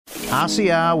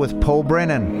RCR with Paul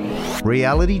Brennan,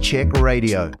 Reality Check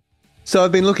Radio. So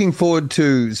I've been looking forward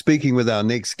to speaking with our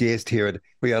next guest here at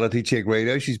Reality Check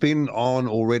Radio. She's been on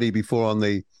already before on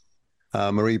the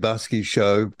Marie Buskey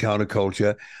show,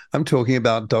 Counterculture. I'm talking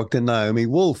about Dr. NAOMI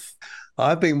Wolf.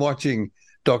 I've been watching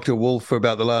Dr. Wolf for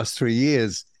about the last 3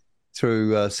 years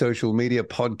through social media,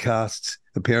 podcasts,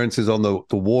 appearances on the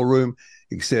War Room,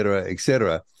 et cetera, et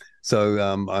cetera. So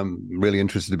I'm really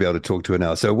interested to be able to talk to her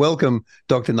now. So welcome,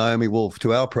 Dr. NAOMI Wolf,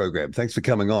 to our program. Thanks for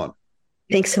coming on.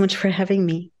 Thanks so much for having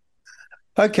me.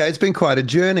 Okay, it's been quite a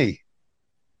journey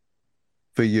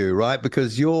for you, right?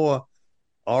 Because your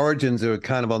origins are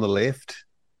kind of on the left,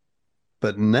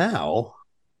 but now,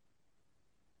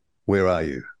 where are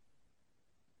you?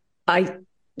 I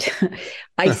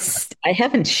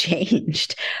haven't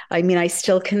changed. I mean, I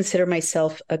still consider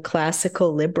myself a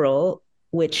classical liberal,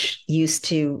 which used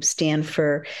to stand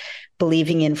for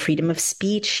believing in freedom of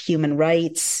speech, human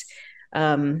rights,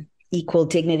 equal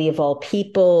dignity of all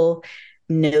people,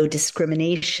 no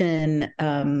discrimination,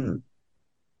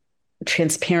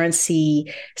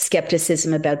 transparency,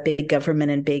 skepticism about big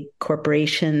government and big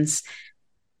corporations.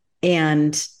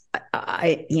 And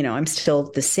I'm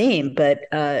still the same, but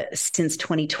since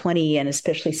 2020, and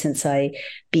especially since I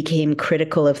became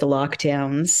critical of the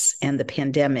lockdowns and the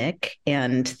pandemic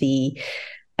and the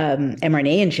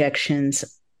mRNA injections,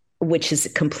 which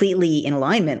is completely in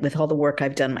alignment with all the work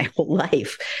I've done my whole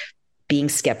life, being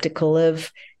skeptical of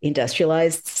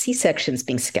industrialized C-sections,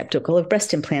 being skeptical of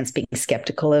breast implants, being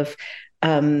skeptical of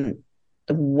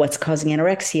what's causing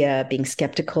anorexia, being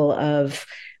skeptical of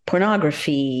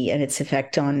pornography and its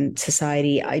effect on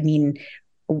society. I mean,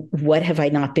 what have I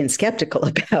not been skeptical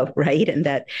about, right? And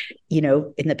that,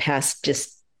 in the past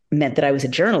just meant that I was a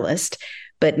journalist,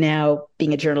 but now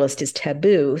being a journalist is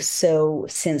taboo. So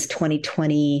since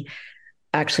 2020,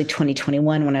 actually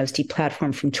 2021, when I was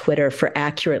deplatformed from Twitter for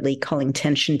accurately calling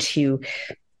attention to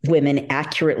women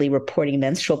accurately reporting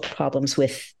menstrual problems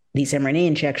with these mRNA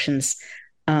injections,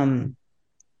 the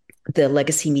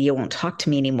legacy media won't talk to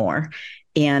me anymore.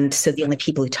 And so the only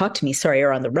people who talk to me,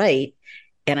 are on the right.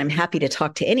 And I'm happy to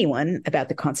talk to anyone about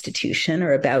the Constitution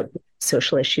or about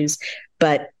social issues.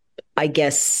 But I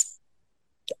guess,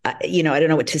 I don't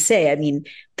know what to say. I mean,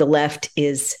 the left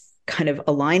is kind of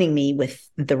aligning me with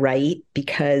the right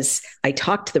because I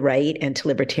talk to the right and to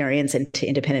libertarians and to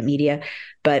independent media,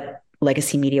 but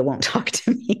legacy media won't talk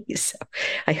to me. So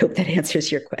I hope that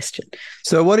answers your question.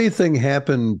 So what do you think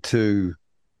happened to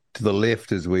the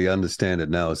left as we understand it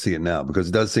now, see it now? Because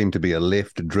it does seem to be a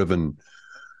left-driven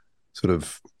sort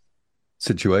of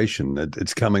situation.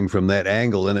 It's coming from that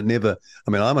angle, and it never.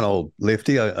 I mean, I'm an old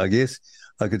lefty, I guess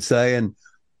I could say, and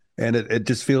it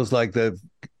just feels like the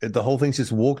whole thing's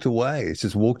just walked away. It's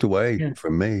just walked away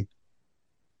from me.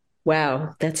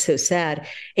 Wow, that's so sad.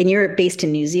 And you're based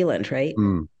in New Zealand, right?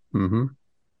 Mm-hmm.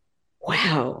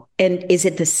 Wow. And is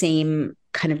it the same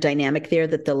kind of dynamic there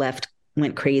that the left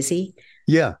went crazy?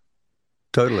 Yeah,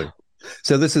 totally.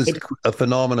 So this is a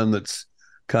phenomenon that's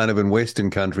kind of in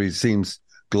Western countries, seems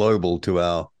global to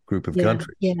our group of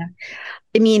countries. Yeah.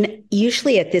 I mean,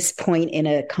 usually at this point in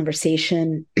a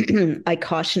conversation, I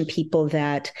caution people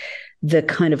that the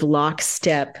kind of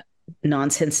lockstep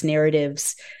nonsense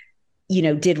narratives,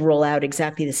 did roll out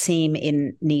exactly the same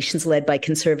in nations led by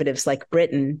conservatives like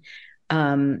Britain,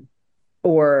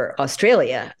 or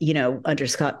Australia, under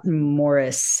Scott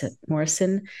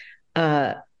Morrison,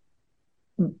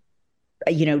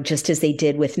 just as they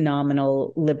did with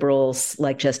nominal liberals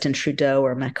like Justin Trudeau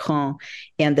or Macron,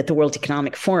 and that the World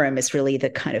Economic Forum is really the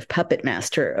kind of puppet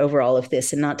master over all of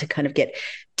this, and not to kind of get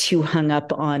too hung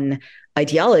up on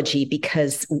ideology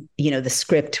because, the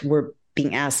script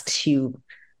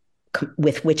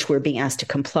with which we're being asked to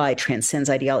comply transcends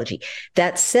ideology.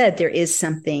 That said, there is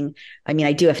something,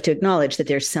 I do have to acknowledge that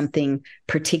there's something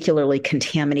particularly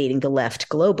contaminating the left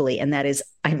globally. And that is,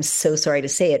 I'm so sorry to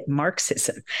say it,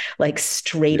 Marxism, like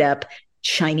straight up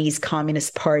Chinese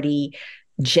Communist Party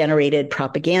generated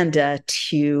propaganda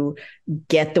to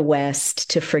get the West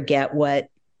to forget what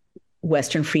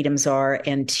Western freedoms are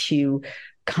and to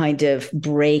kind of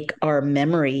break our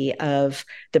memory of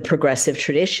the progressive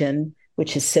tradition,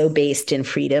 which is so based in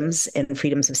freedoms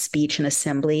of speech and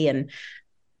assembly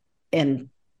and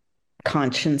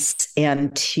conscience,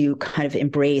 and to kind of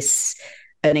embrace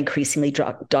an increasingly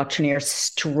doctrinaire,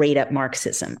 straight up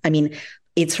Marxism. I mean,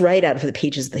 it's right out of the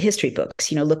pages of the history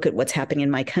books. Look at what's happening in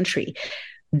my country.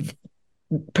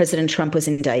 President Trump was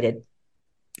indicted,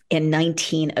 and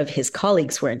 19 of his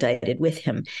colleagues were indicted with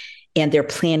him, and they're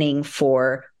planning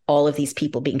for all of these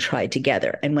people being tried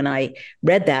together. And when I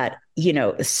read that,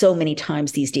 so many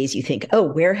times these days you think, oh,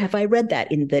 where have I read that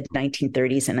in the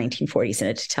 1930s and 1940s in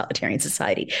a totalitarian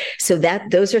society? So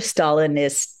those are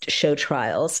Stalinist show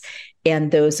trials,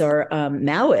 and those are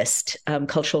Maoist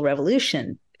Cultural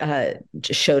Revolution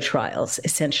show trials,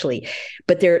 essentially.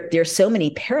 But there are so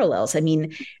many parallels. I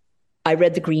mean, I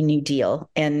read the Green New Deal,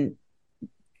 and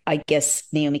I guess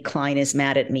Naomi Klein is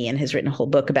mad at me and has written a whole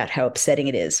book about how upsetting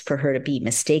it is for her to be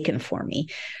mistaken for me.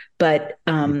 But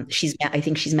I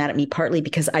think she's mad at me partly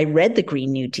because I read the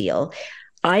Green New Deal.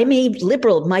 I'm a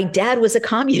liberal. My dad was a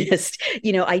communist.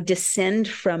 I descend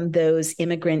from those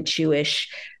immigrant Jewish,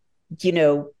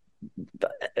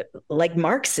 like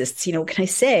Marxists, what can I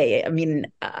say? I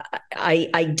mean,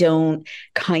 I don't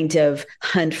kind of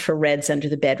hunt for reds under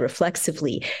the bed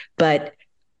reflexively, but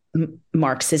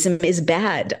Marxism is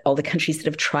bad. All the countries that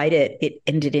have tried it, it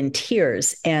ended in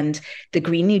tears. And the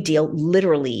Green New Deal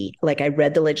literally, like I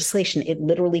read the legislation, it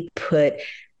literally put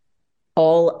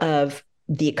all of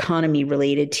the economy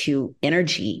related to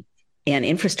energy and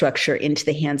infrastructure into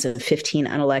the hands of 15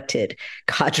 unelected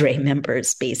cadre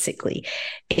members, basically,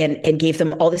 and gave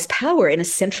them all this power in a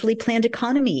centrally planned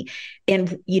economy.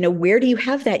 And, where do you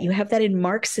have that? You have that in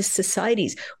Marxist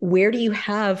societies. Where do you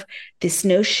have this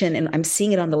notion? And I'm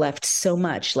seeing it on the left so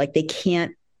much, like they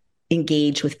can't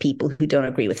engage with people who don't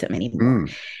agree with them anymore.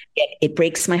 It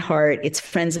breaks my heart. It's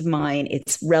friends of mine.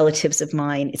 It's relatives of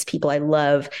mine. It's people I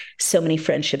love. So many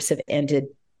friendships have ended.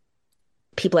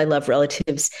 People I love,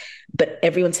 relatives, but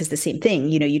everyone says the same thing.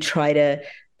 You try to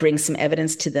bring some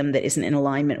evidence to them that isn't in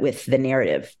alignment with the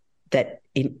narrative that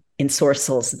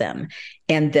ensorcels them,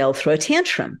 and they'll throw a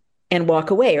tantrum and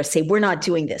walk away or say, we're not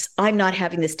doing this. I'm not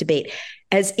having this debate,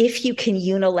 as if you can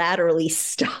unilaterally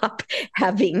stop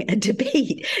having a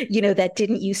debate. That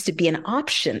didn't used to be an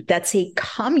option. That's a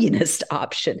communist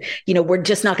option. We're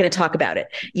just not going to talk about it.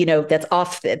 That's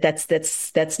off.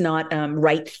 That's not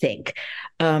right think.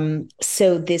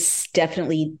 So this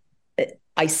definitely,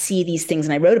 I see these things,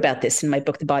 and I wrote about this in my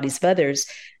book, The Bodies of Others,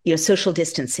 social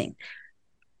distancing.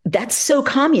 That's so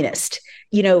communist.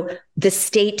 The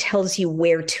state tells you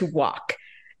where to walk.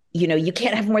 You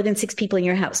can't have more than 6 people in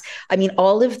your house. I mean,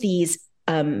 all of these,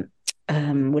 what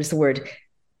is the word?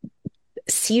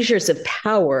 Seizures of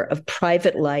power of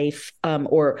private life,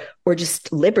 or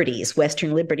just liberties,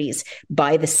 Western liberties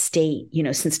by the state,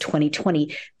 since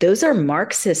 2020, those are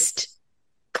Marxist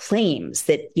claims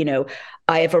that,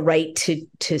 I have a right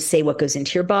to say what goes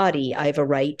into your body. I have a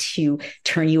right to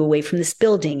turn you away from this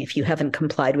building if you haven't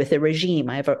complied with the regime.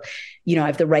 I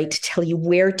have the right to tell you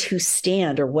where to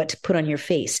stand or what to put on your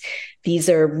face. These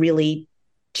are really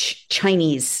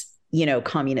Chinese,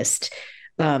 communist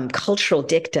cultural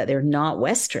dicta. They're not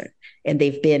Western, and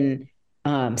they've been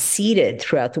seeded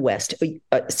throughout the West,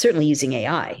 certainly using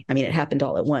AI. I mean, it happened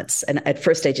all at once. And at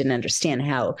first I didn't understand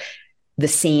how the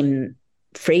same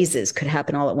phrases could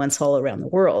happen all at once all around the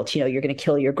world. You're going to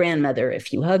kill your grandmother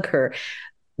if you hug her,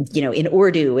 in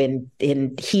Urdu,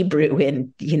 in Hebrew,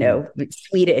 in,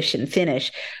 Swedish and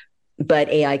Finnish. But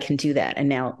AI can do that. And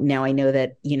now I know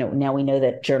that, now we know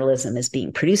that journalism is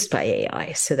being produced by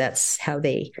AI. So that's how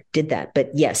they did that. But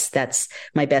yes, that's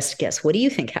my best guess. What do you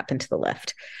think happened to the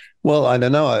left? Well, I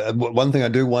don't know. One thing I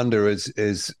do wonder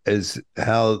is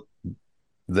how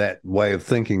that way of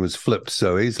thinking was flipped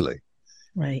so easily.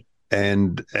 Right.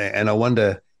 And I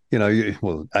wonder,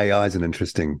 AI is an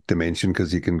interesting dimension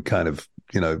because you can kind of,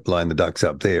 line the ducks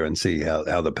up there and see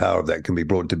how the power of that can be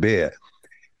brought to bear.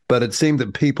 But it seemed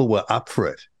that people were up for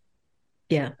it.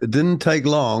 Yeah. It didn't take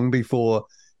long before,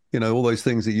 all those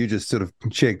things that you just sort of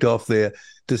checked off there,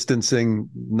 distancing,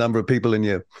 number of people in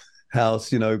your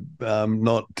house,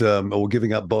 not or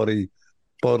giving up bodily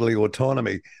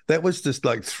autonomy. That was just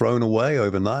like thrown away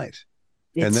overnight.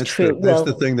 It's that's true. That's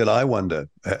the thing that I wonder,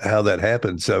 how that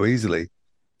happened so easily.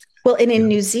 Well, and in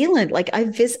New Zealand, like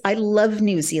I love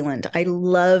New Zealand. I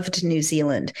loved New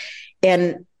Zealand.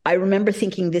 And I remember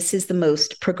thinking this is the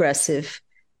most progressive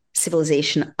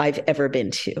civilization I've ever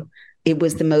been to.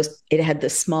 It had the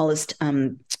smallest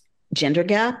gender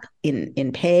gap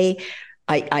in pay.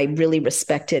 I really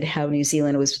respected how New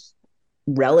Zealand was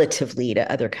relatively to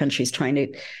other countries trying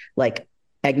to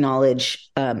acknowledge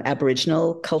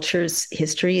Aboriginal cultures,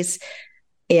 histories.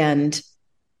 And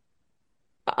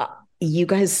you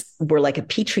guys were like a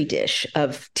petri dish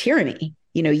of tyranny,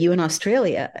 you in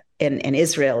Australia and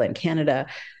Israel and Canada.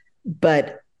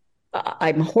 But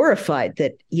I'm horrified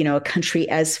that, a country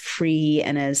as free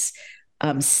and as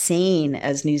sane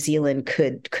as New Zealand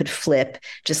could flip,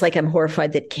 just like I'm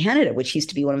horrified that Canada, which used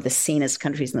to be one of the sanest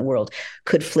countries in the world,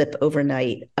 could flip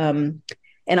overnight.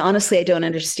 And honestly, I don't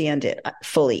understand it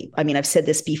fully. I mean, I've said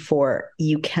this before.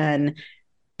 You can,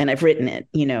 and I've written it,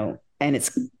 and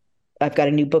I've got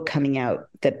a new book coming out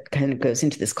that kind of goes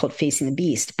into this called Facing the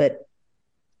Beast. But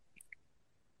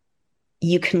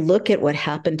you can look at what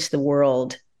happened to the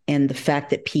world and the fact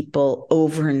that people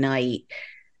overnight,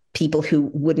 people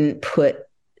who wouldn't put,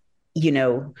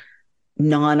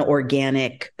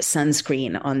 non-organic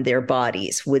sunscreen on their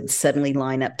bodies would suddenly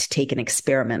line up to take an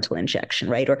experimental injection,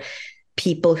 right? Or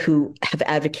people who have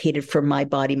advocated for my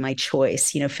body, my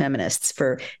choice, feminists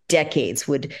for decades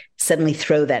would suddenly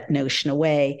throw that notion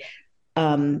away.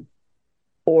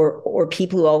 Or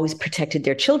people who always protected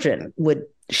their children would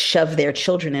shove their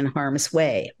children in harm's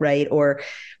way, right? Or,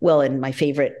 well, in my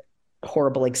favorite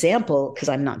horrible example, because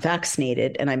I'm not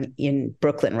vaccinated and I'm in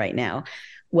Brooklyn right now.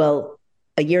 Well,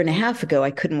 a year and a half ago,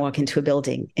 I couldn't walk into a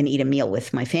building and eat a meal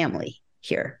with my family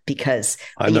here because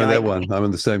I know that one. I'm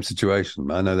in the same situation.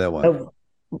 I know that one. Oh,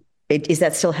 is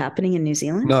that still happening in New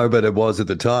Zealand? No, but it was at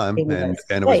the time, and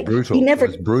it was brutal. It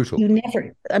was brutal.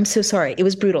 I'm so sorry. It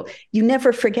was brutal. You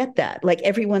never forget that. Like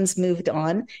everyone's moved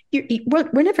on.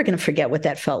 We're never going to forget what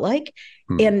that felt like,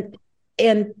 and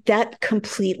that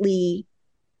completely.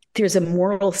 There's a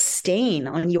moral stain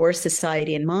on your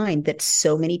society and mine that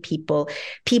so many people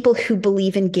who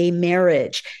believe in gay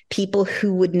marriage, people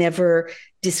who would never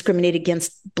discriminate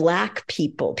against Black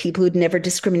people who'd never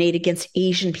discriminate against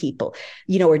Asian people,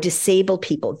 or disabled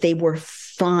people. They were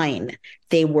fine.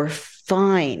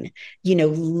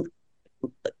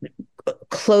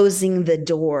 Closing the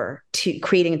door to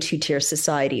creating a two-tier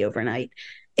society overnight.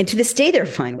 And to this day, they're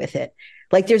fine with it.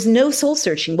 Like there's no soul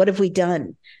searching. What have we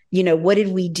done? What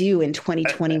did we do in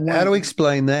 2021? How do we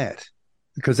explain that?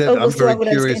 Because I'm very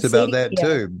curious about that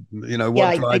too.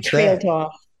 What drives that?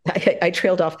 I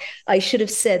trailed off. I should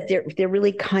have said there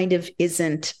really kind of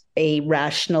isn't a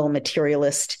rational,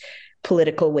 materialist,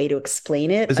 political way to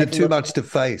explain it. Is it too much to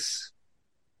face?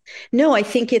 No, I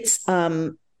think it's. I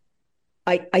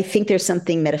think there's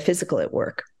something metaphysical at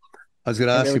work. I was going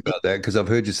to ask you about that because I've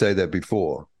heard you say that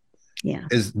before. Yeah.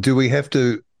 Do we have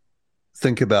to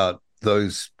think about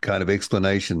those kind of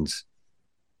explanations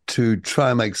to try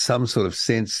and make some sort of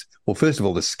sense? Well, first of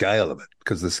all, the scale of it,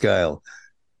 because the scale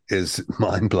is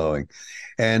mind-blowing,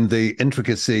 and the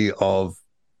intricacy of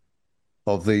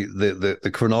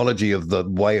the chronology of the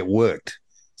way it worked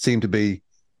seemed to be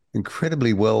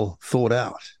incredibly well thought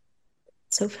out.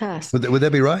 So fast. Would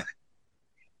that be right?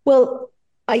 Well,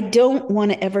 I don't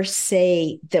want to ever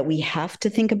say that we have to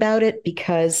think about it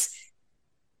because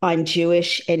I'm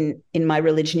Jewish, and in my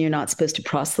religion, you're not supposed to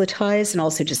proselytize. And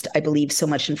also I believe so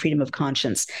much in freedom of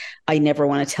conscience. I never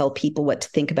want to tell people what to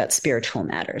think about spiritual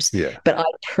matters. Yeah. But I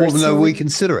personally... Well, no, we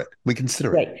consider it.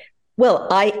 Right. Well,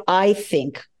 I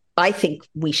think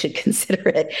we should consider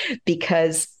it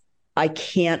because I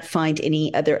can't find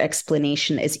any other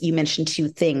explanation. As you mentioned, two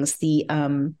things, the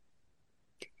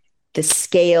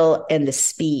scale and the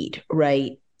speed,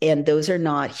 right? And those are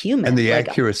not human. And the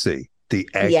accuracy. The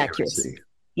accuracy.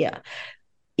 Yeah.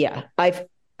 I've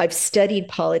studied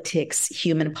politics,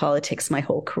 human politics, my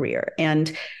whole career.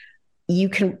 And you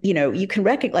can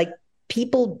recognize, like,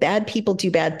 bad people do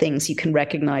bad things. You can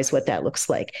recognize what that looks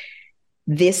like.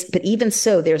 But even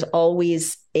so, there's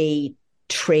always a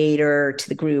traitor to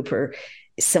the group or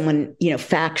someone,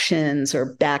 factions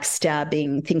or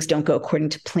backstabbing, things don't go according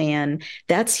to plan.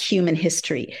 That's human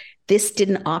history. This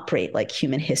didn't operate like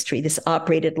human history. This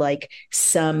operated like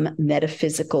some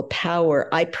metaphysical power.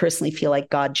 I personally feel like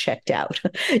God checked out,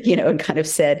 and kind of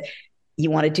said,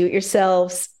 you want to do it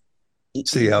yourselves?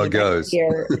 See how it goes.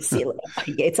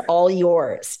 It's all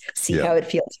yours. See how it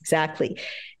feels. Exactly.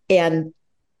 And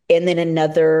then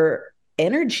another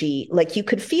energy, like you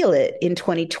could feel it in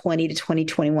 2020 to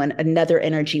 2021, another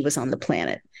energy was on the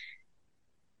planet.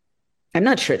 I'm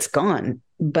not sure it's gone,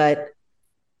 but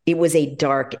it was a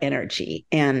dark energy.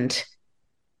 And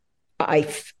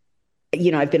I've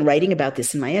been writing about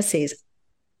this in my essays.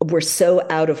 We're so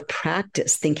out of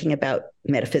practice thinking about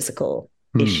metaphysical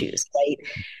issues, right?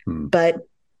 But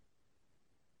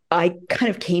I kind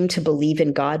of came to believe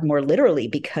in God more literally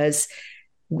because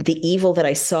the evil that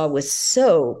I saw was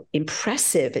so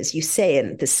impressive, as you say,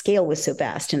 and the scale was so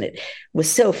vast and it was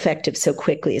so effective so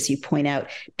quickly, as you point out,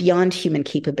 beyond human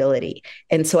capability.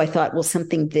 And so I thought, well,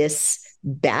 something this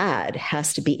bad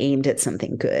has to be aimed at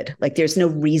something good. Like there's no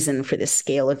reason for this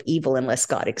scale of evil unless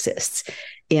God exists.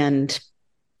 And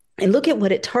look at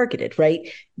what it targeted, right?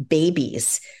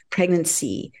 Babies,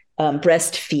 pregnancy,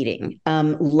 breastfeeding,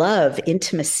 love,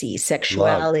 intimacy,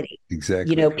 sexuality. Love.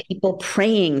 Exactly. People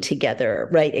praying together,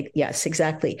 right? Yes,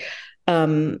 exactly.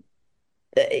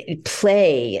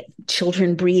 Play,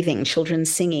 children breathing, children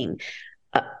singing,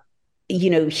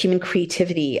 human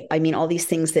creativity. I mean, all these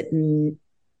things that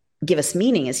give us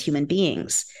meaning as human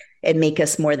beings and make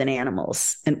us more than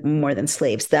animals and more than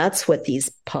slaves. That's what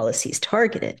these policies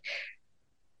targeted.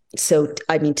 So,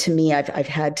 I mean, to me, I've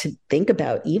had to think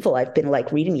about evil. I've been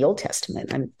like reading the Old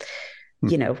Testament. I'm,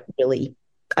 really,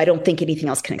 I don't think anything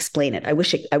else can explain it. I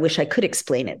wish I could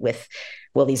explain it with,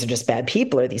 well, these are just bad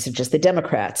people, or these are just the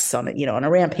Democrats on on a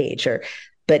rampage,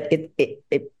 but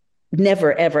it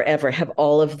never, ever, ever have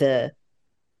all of the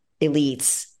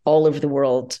elites all over the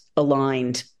world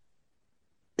aligned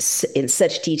in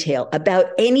such detail about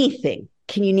anything.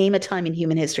 Can you name a time in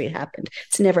human history it happened?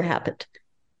 It's never happened.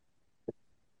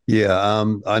 Yeah,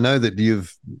 I know that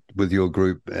you've, with your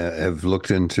group, have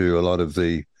looked into a lot of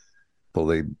the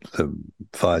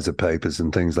Pfizer papers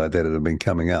and things like that have been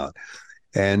coming out.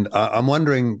 And I'm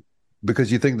wondering,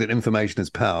 because you think that information is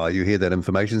power, you hear that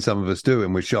information, some of us do,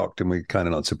 and we're shocked and we're kind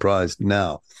of not surprised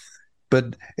now.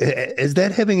 But is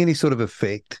that having any sort of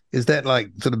effect? Is that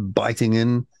like sort of biting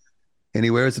in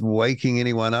anywhere? Is it waking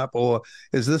anyone up? Or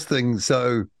is this thing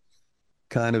so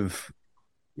kind of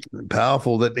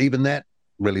powerful that even that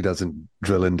really doesn't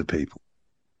drill into people?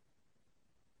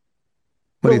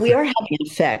 Well, we are having an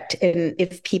effect. And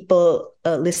if people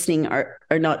listening are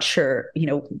not sure,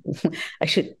 I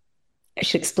should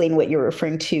explain what you're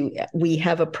referring to. We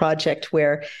have a project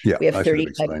where we have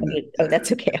 3,500. Oh,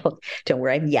 that's okay. Don't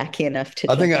worry. I'm yacky enough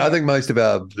to. I think most of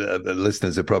our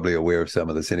listeners are probably aware of some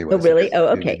of this anyway. Oh, really? Oh,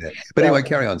 okay. But anyway,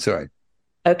 carry on. Sorry.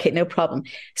 Okay, no problem.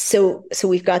 So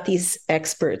we've got these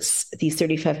experts, these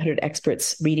 3,500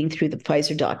 experts reading through the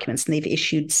Pfizer documents, and they've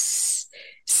issued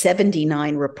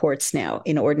 79 reports now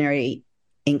in ordinary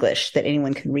English that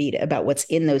anyone can read about what's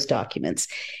in those documents.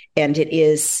 And it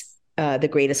is the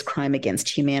greatest crime against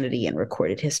humanity in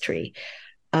recorded history,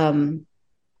 with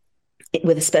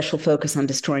a special focus on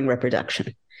destroying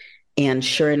reproduction. And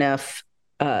sure enough,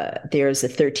 there's a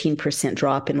 13%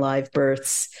 drop in live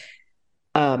births.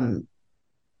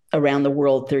 Around the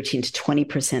world, 13 to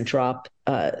 20% drop.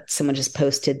 Someone just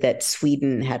posted that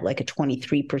Sweden had like a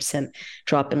 23%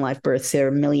 drop in live births. There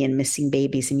are 1 million missing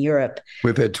babies in Europe.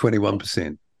 We've had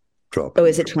 21% drop. Oh,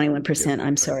 is it 21%? Yeah.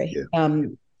 I'm sorry. Yeah.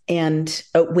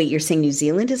 Wait, you're saying New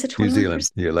Zealand is a 21%? New Zealand,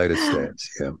 yeah, latest stats,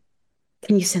 yeah.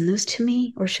 Can you send those to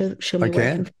me or show me?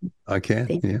 I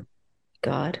can, yeah.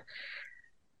 God.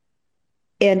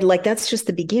 And like, that's just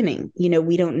the beginning.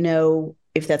 We don't know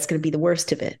if that's going to be the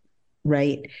worst of it.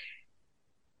 Right.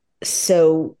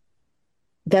 So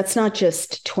that's not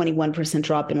just 21%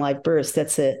 drop in live births.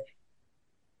 That's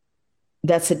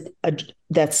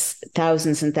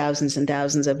thousands and thousands and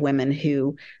thousands of women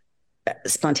who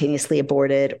spontaneously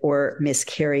aborted or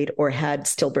miscarried or had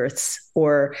stillbirths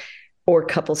or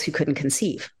couples who couldn't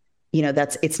conceive.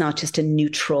 It's not just a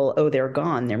neutral, oh, they're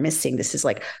gone, they're missing. This is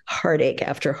like heartache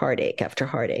after heartache after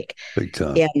heartache. Big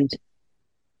time.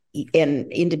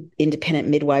 And independent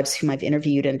midwives whom I've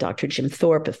interviewed, and Dr. Jim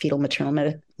Thorpe, a fetal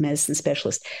maternal medicine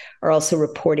specialist, are also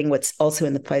reporting what's also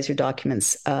in the Pfizer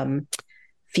documents: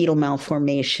 fetal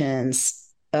malformations,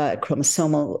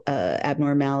 chromosomal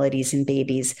abnormalities in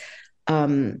babies,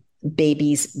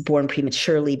 babies born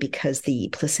prematurely because the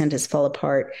placentas fall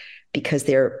apart because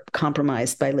they're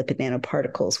compromised by lipid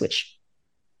nanoparticles, which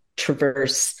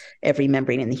traverse every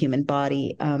membrane in the human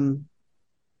body.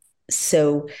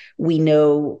 So we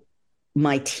know,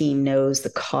 my team knows the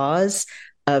cause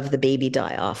of the baby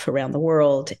die-off around the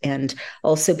world. And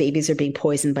also babies are being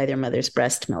poisoned by their mother's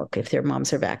breast milk. If their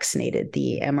moms are vaccinated,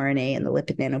 the mRNA and the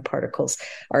lipid nanoparticles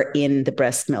are in the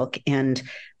breast milk. And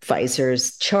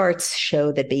Pfizer's charts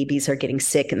show that babies are getting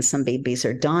sick and some babies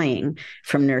are dying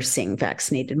from nursing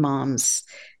vaccinated moms.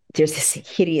 There's this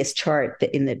hideous chart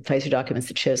that in the Pfizer documents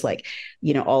that shows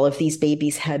all of these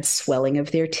babies had swelling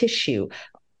of their tissue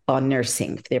on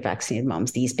nursing their vaccinated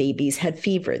moms. These babies had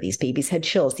fever. These babies had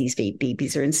chills. These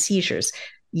babies are in seizures.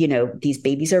 These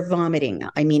babies are vomiting.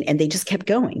 I mean, and they just kept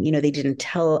going. They didn't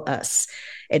tell us.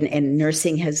 And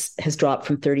nursing has dropped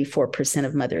from 34%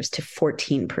 of mothers to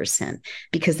 14%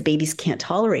 because the babies can't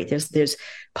tolerate. There's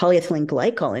polyethylene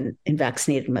glycol in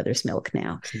vaccinated mothers' milk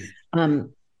now.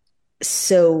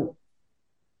 So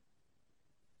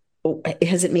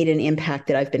has it made an impact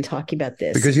that I've been talking about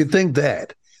this? Because you'd think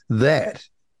that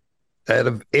out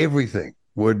of everything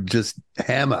would just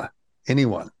hammer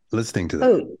anyone listening to that.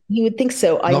 Oh, you would think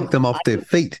so. Knock them off their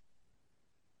feet.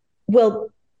 Well,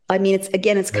 I mean, it's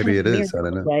maybe it is. I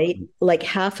don't know. Right? Like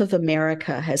half of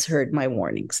America has heard my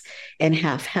warnings and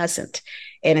half hasn't.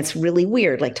 And it's really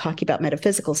weird, like talking about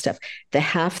metaphysical stuff. The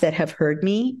half that have heard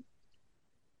me,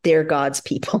 they're God's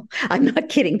people. I'm not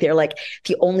kidding. They're like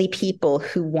the only people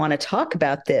who want to talk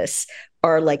about this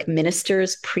are like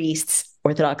ministers, priests,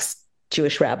 Orthodox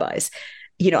Jewish rabbis.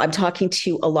 I'm talking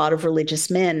to a lot of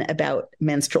religious men about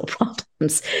menstrual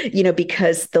problems,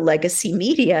 because the legacy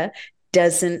media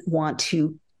doesn't want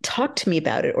to talk to me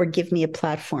about it or give me a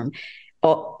platform.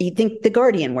 You think The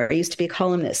Guardian, where I used to be a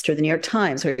columnist, or the New York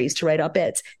Times, where I used to write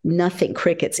op-eds, nothing,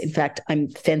 crickets. In fact, I'm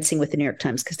fencing with the New York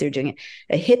Times because they're doing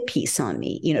a hit piece on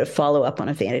me, to follow up on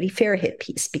a Vanity Fair hit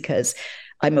piece because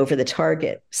I'm over the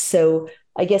target. So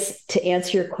I guess to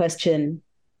answer your question,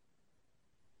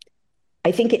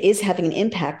 I think it is having an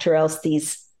impact, or else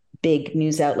these big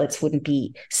news outlets wouldn't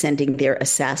be sending their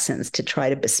assassins to try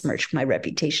to besmirch my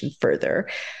reputation further.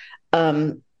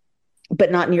 But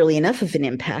not nearly enough of an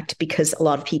impact, because a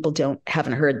lot of people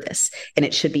haven't heard this, and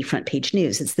it should be front page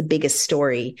news. It's the biggest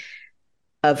story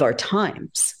of our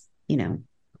times,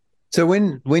 So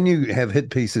when you have hit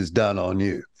pieces done on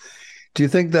you, do you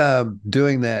think they're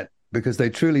doing that because they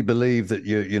truly believe that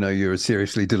you're a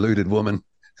seriously deluded woman,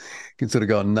 can sort of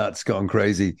gone nuts, gone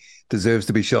crazy, deserves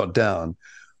to be shot down?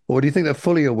 Or do you think they're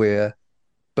fully aware,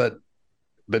 but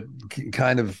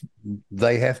kind of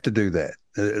they have to do that?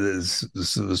 It's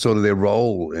sort of their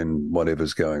role in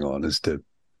whatever's going on is to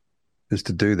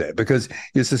do that, because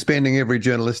you're suspending every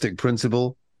journalistic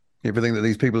principle, everything that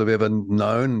these people have ever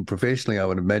known professionally, I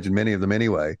would imagine many of them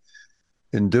anyway,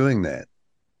 in doing that.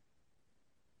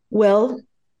 Well,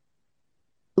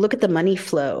 look at the money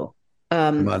flow.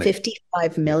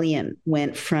 55 million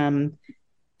went from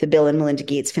the Bill and Melinda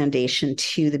Gates Foundation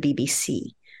to the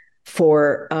BBC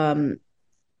for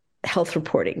health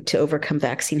reporting to overcome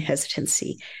vaccine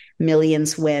hesitancy.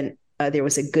 Millions went, there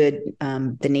was a good,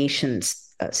 The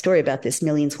Nation's story about this.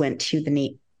 Millions went to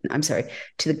the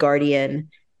Guardian,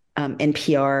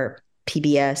 NPR,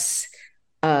 PBS,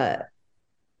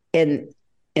 and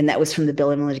that was from the Bill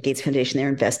and Melinda Gates Foundation. They're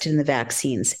invested in the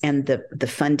vaccines, and the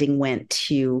funding went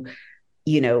to,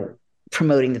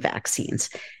 promoting the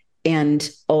vaccines. And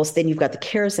also then you've got the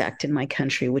CARES Act in my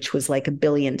country, which was like $1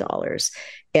 billion,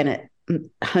 and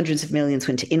hundreds of millions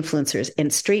went to influencers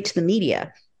and straight to the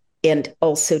media, and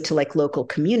also to like local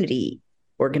community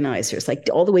organizers, like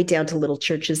all the way down to little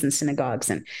churches and synagogues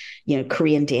and,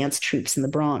 Korean dance troupes in the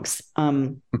Bronx,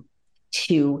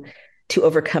 to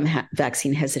overcome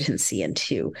vaccine hesitancy and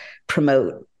to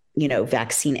promote,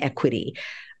 vaccine equity.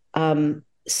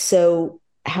 So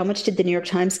how much did the New York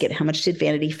Times get? How much did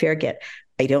Vanity Fair get?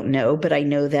 I don't know, but I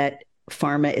know that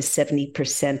pharma is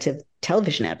 70% of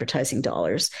television advertising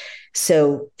dollars.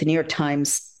 So the New York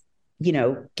Times,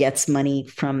 gets money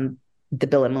from the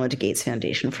Bill and Melinda Gates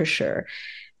Foundation for sure.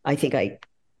 I think I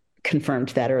confirmed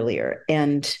that earlier.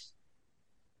 And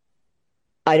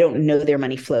I don't know their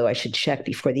money flow. I should check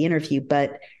before the interview,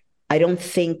 but I don't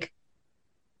think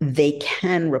they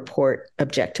can report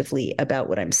objectively about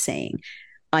what I'm saying.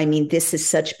 I mean, this is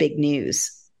such big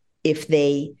news. If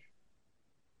they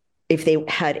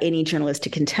had any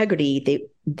journalistic integrity,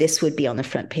 this would be on the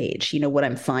front page. What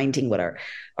I'm finding, what our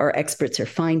experts are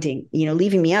finding,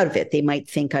 leaving me out of it. They might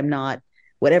think I'm not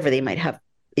whatever. They might have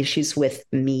issues with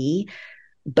me,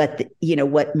 but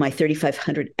what my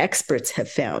 3,500 experts have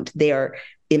found, they are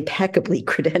impeccably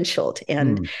credentialed.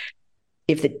 And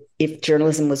if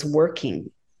journalism was working,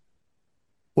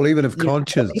 well, even if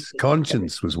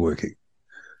conscience was working,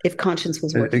 if conscience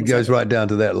was working, it goes right down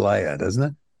to that layer, doesn't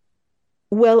it?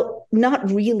 Well, not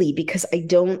really, because I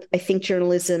think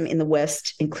journalism in the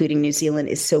West, including New Zealand,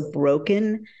 is so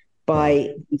broken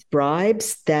by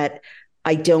bribes that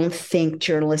I don't think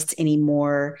journalists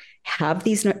anymore have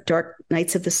these dark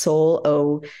nights of the soul.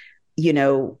 Oh,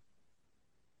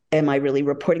 am I really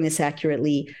reporting this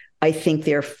accurately? I think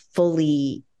they're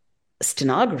fully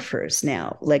stenographers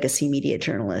now, legacy media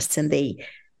journalists, and they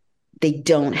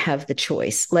don't have the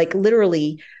choice. Like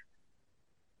literally,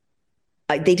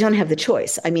 they don't have the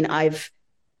choice. I mean, I've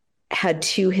had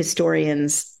two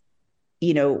historians,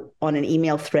 on an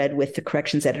email thread with the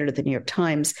corrections editor of the New York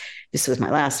Times. This was my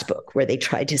last book, where they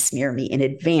tried to smear me in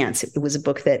advance. It was a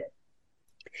book that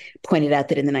pointed out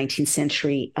that in the 19th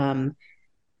century,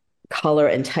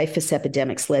 cholera and typhus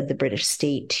epidemics led the British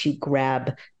state to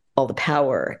grab all the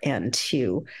power and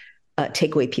to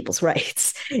take away people's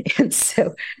rights. And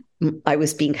so I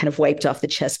was being kind of wiped off the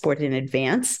chessboard in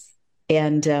advance.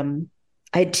 And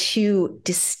I had two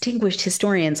distinguished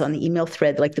historians on the email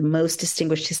thread, like the most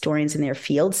distinguished historians in their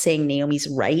field, saying Naomi's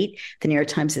right, the New York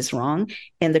Times is wrong,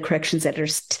 and the corrections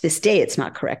editors, to this day, it's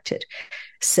not corrected.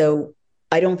 So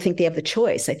I don't think they have the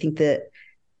choice. I think it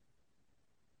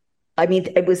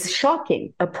was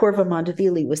shocking. Apurva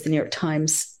Mandavili was the New York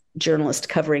Times journalist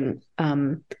covering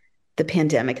the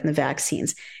pandemic and the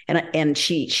vaccines, and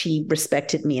she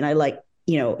respected me, and I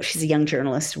she's a young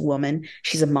journalist, woman,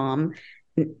 she's a mom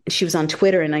she was on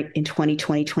Twitter in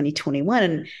 2020, 2021,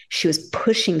 and she was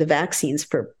pushing the vaccines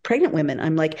for pregnant women.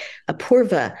 I'm like,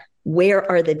 Apurva, where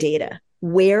are the data?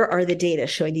 Where are the data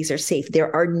showing these are safe?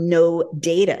 There are no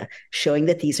data showing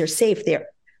that these are safe.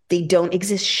 They don't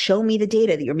exist. Show me the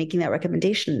data that you're making that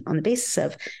recommendation on the basis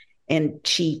of. And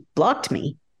she blocked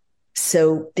me.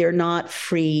 So they're not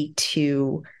free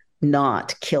to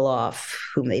not kill off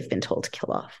whom they've been told to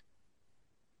kill off.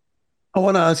 I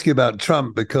want to ask you about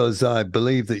Trump because I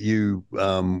believe that you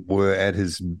were at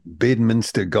his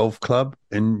Bedminster Golf Club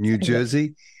in New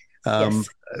Jersey. Yes.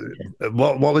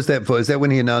 What was that for? Is that when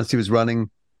he announced he was running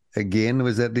again?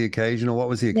 Was that the occasion, or what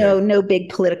was the occasion? No big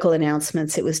political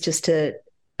announcements. It was just a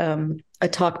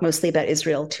talk mostly about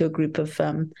Israel to a group of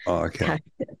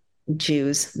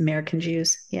Jews, American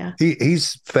Jews. Yeah,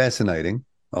 he's fascinating,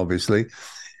 obviously,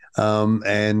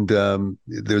 and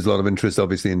there was a lot of interest,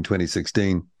 obviously, in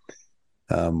 2016.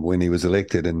 When he was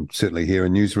elected, and certainly here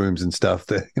in newsrooms and stuff,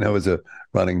 that was a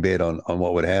running bet on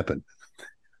what would happen.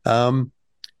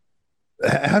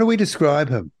 How do we describe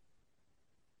him?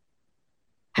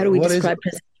 How do we describe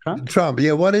President Trump? Trump,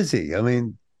 yeah. What is he? I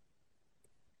mean,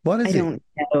 what is he? I don't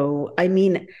know. I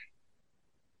mean,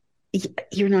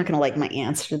 you're not going to like my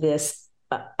answer to this.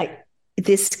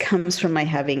 This comes from my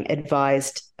having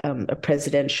advised a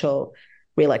presidential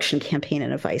reelection campaign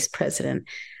and a vice president.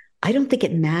 I don't think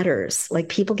it matters. Like,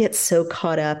 people get so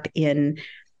caught up in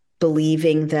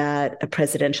believing that a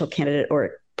presidential candidate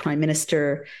or prime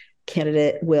minister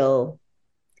candidate will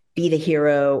be the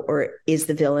hero or is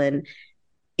the villain.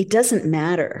 It doesn't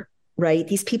matter, right?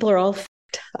 These people are all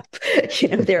up.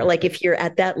 They're like, if you're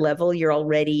at that level, you're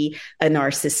already a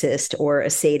narcissist or a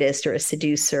sadist or a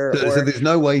seducer. So there's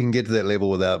no way you can get to that level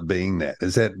without being that.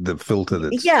 Is that the filter?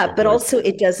 But also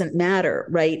it doesn't matter,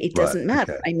 right? It doesn't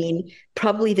matter. Okay. I mean,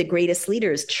 probably the greatest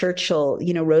leaders, Churchill,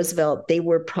 Roosevelt, they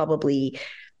were probably,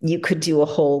 you could do a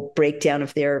whole breakdown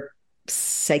of their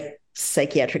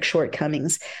psychiatric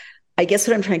shortcomings. I guess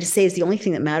what I'm trying to say is the only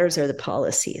thing that matters are the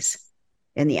policies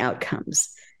and the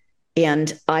outcomes.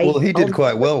 And he did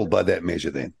quite well by that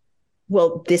measure then.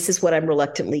 Well, this is what I'm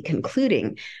reluctantly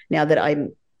concluding now that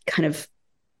I'm kind of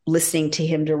listening to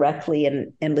him directly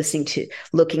and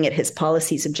looking at his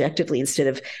policies objectively instead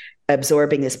of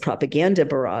absorbing this propaganda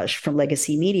barrage from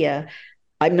legacy media.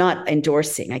 I'm not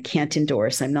endorsing. I can't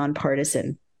endorse. I'm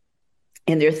nonpartisan.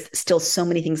 And there's still so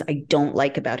many things I don't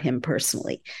like about him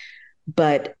personally.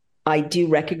 But I do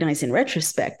recognize in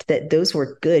retrospect that those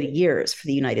were good years for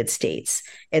the United States.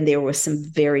 And there were some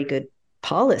very good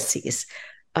policies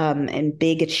and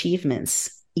big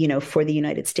achievements, for the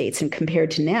United States. And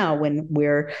compared to now, when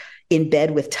we're in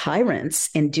bed with tyrants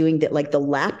and doing that, like the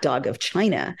lapdog of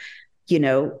China,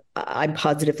 I'm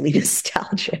positively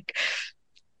nostalgic.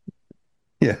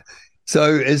 Yeah.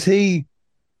 So is he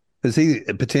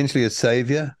potentially a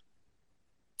savior?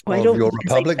 Of your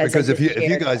republic? Because if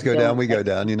you guys go down, we go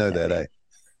down. You know that, eh?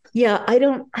 Yeah, I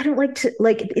don't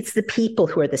like to it's the people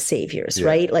who are the saviors,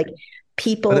 right? Like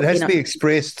people. But it has to be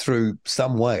expressed through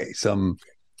some way, some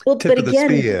tip of the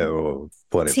spear or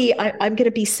whatever. See, I'm going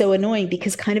to be so annoying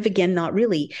because not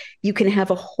really. You can have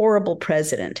a horrible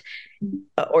president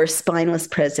or spineless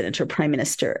president or prime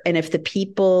minister. And if the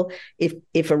people,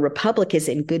 if a republic is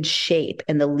in good shape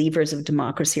and the levers of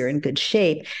democracy are in good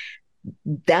shape,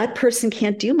 that person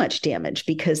can't do much damage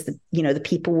because the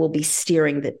people will be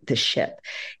steering the ship.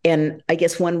 And I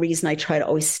guess one reason I try to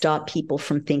always stop people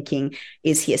from thinking,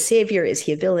 is he a savior? Is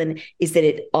he a villain? Is that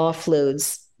it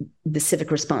offloads the civic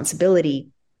responsibility.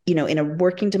 In a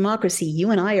working democracy,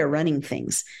 you and I are running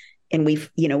things, and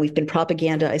we've been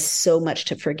propagandized so much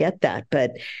to forget that,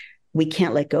 but we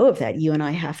can't let go of that. You and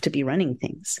I have to be running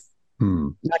things,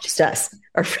 not just us,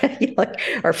 our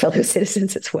fellow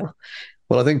citizens as well.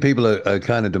 Well, I think people are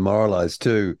kind of demoralized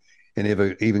too in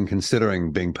even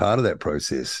considering being part of that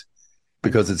process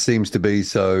because it seems to be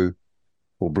so,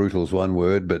 well, brutal is one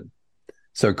word, but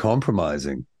so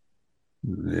compromising.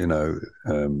 You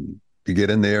get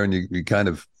in there and you kind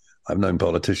of, I've known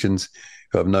politicians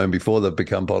who I've known before they've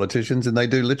become politicians and they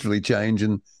do literally change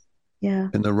in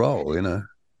the role,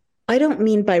 I don't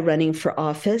mean by running for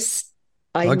office.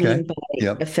 I mean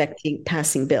by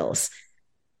passing bills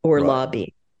or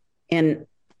lobbying. And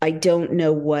I don't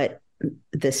know what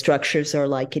the structures are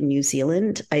like in New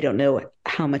Zealand. I don't know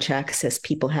how much access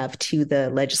people have to the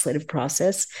legislative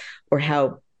process or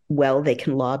how well they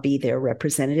can lobby their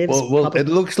representatives. Well, it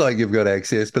looks like you've got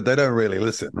access, but they don't really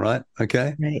listen, right?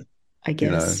 Okay. Right. I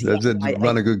guess. They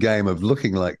run a good game of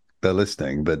looking like they're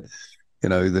listening, but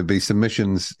there'd be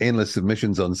endless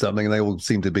submissions on something, and they all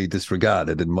seem to be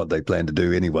disregarded, and what they plan to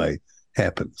do anyway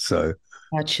happens. So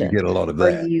gotcha. You get a lot of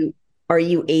that. Are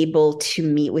you able to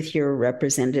meet with your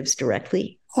representatives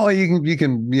directly? Oh, you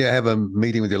can have a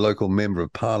meeting with your local member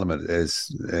of parliament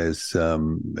as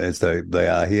they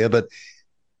are here, but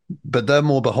they're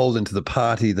more beholden to the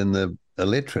party than the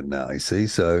electorate now. You see,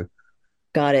 so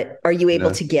got it. Are you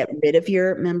able to get rid of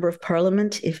your member of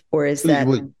parliament, or is that?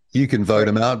 Well, you can vote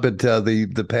them out, but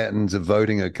the patterns of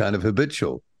voting are kind of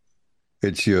habitual.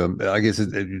 It's I guess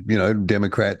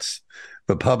Democrats,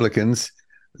 Republicans,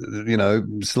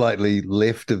 slightly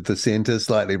left of the center,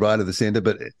 slightly right of the center,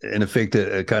 but in effect,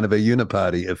 a kind of a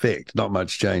uniparty effect. Not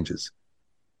much changes.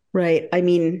 Right. I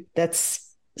mean,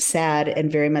 that's sad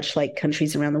and very much like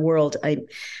countries around the world.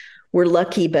 We're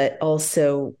lucky, but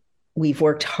also we've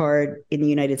worked hard in the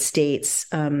United States.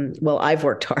 Well, I've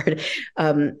worked hard.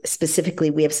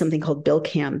 Specifically, we have something called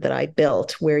BillCam that I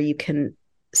built, where you can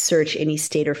search any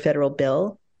state or federal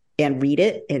bill and read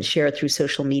it and share it through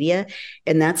social media.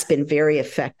 And that's been very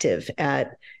effective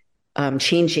at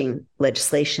changing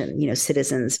legislation,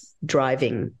 citizens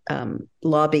driving,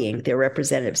 lobbying their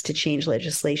representatives to change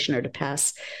legislation or to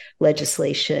pass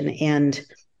legislation. And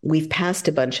we've passed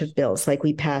a bunch of bills, like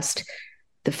we passed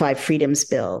the 5 Freedoms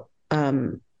Bill,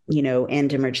 end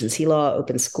emergency law,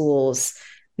 open schools,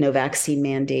 no vaccine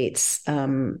mandates,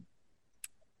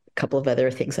 a couple of other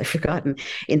things I've forgotten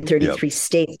in 33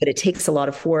 states, but it takes a lot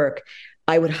of work.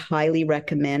 I would highly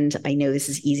recommend, I know this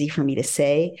is easy for me to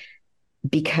say,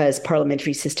 because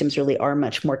parliamentary systems really are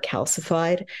much more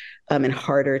calcified and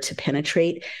harder to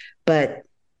penetrate. But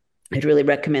I'd really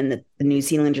recommend that the New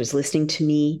Zealanders listening to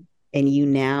me and you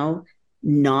now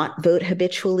not vote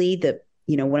habitually.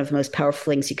 One of the most powerful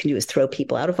things you can do is throw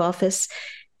people out of office,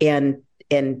 and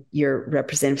your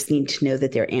representatives need to know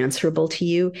that they're answerable to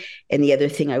you. And the other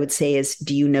thing I would say is,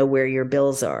 do you know where your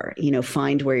bills are?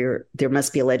 Find where there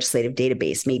must be a legislative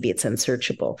database. Maybe it's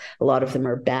unsearchable. A lot of them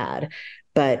are bad,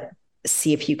 but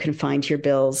see if you can find your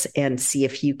bills and see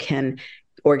if you can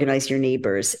organize your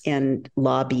neighbors and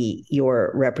lobby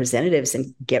your representatives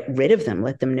and get rid of them.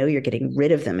 Let them know you're getting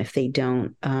rid of them if they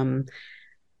don't,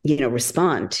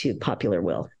 respond to popular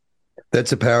will.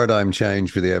 That's a paradigm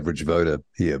change for the average voter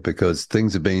here, because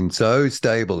things have been so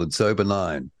stable and so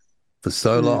benign for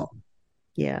so long.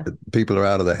 Yeah. People are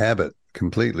out of the habit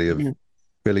completely of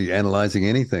really analyzing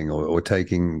anything or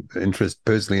taking interest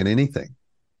personally in anything.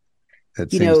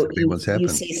 That seems to be what's happened. You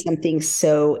say something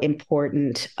so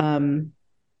important.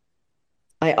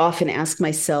 I often ask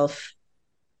myself,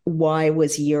 why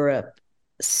was Europe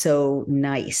so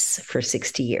nice for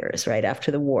 60 years, right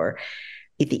after the war?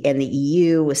 And the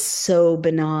EU was so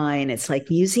benign. It's like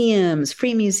museums,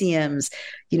 free museums,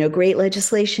 great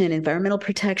legislation, environmental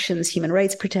protections, human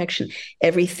rights protection.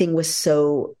 Everything was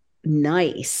so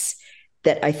nice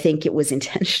that I think it was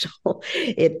intentional.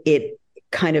 It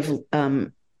kind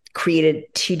of created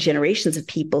 2 generations of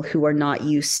people who are not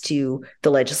used to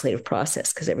the legislative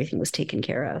process because everything was taken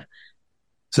care of.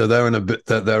 So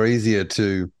they're easier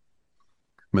to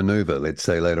maneuver, let's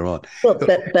say, later on. Well,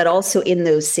 but also in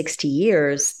those 60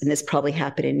 years, and this probably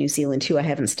happened in New Zealand too, I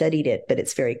haven't studied it, but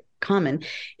it's very common.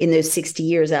 In those 60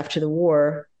 years after the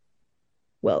war,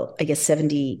 well, I guess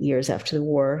 70 years after the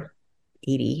war,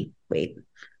 80, wait.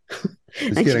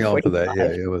 It's getting on for that,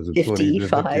 yeah. It was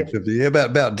 55. 50, yeah,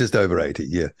 about just over 80,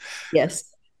 yeah.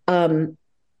 Yes.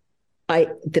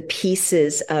 The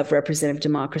pieces of representative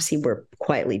democracy were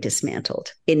quietly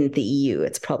dismantled in the EU.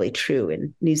 It's probably true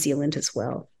in New Zealand as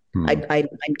well. I'm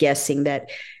guessing that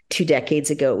 2 decades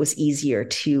ago, it was easier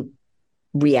to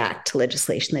react to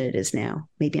legislation than it is now.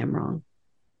 Maybe I'm wrong.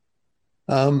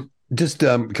 Just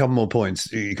a couple more points,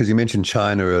 because you mentioned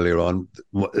China earlier on.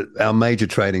 Our major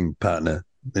trading partner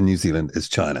in New Zealand is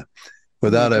China.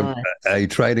 Without a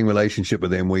trading relationship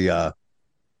with them, we are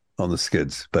on the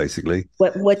skids, basically.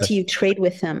 What do you trade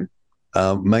with them?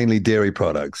 Mainly dairy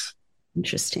products.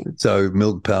 Interesting. So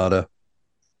milk powder,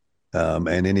 and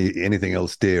anything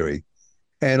else dairy,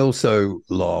 and also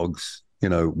logs,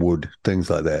 wood, things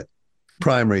like that.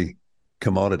 Primary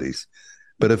commodities.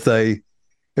 But if they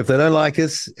don't like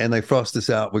us and they frost us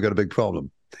out, we've got a big problem.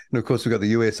 And of course, we've got the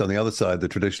US on the other side, the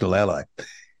traditional ally.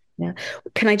 Yeah.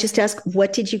 Can I just ask,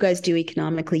 what did you guys do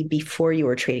economically before you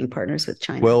were trading partners with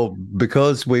China? Well,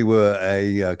 because we were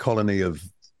a colony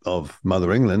of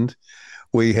Mother England,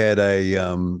 we had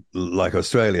like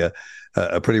Australia,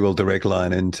 a pretty well direct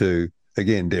line into,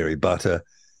 again, dairy, butter,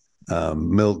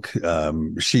 milk,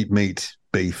 sheep meat,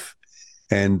 beef,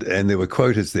 and there were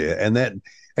quotas there. And that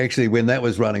actually, when that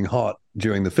was running hot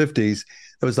during the 50s,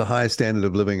 it was the highest standard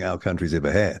of living our country's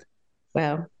ever had.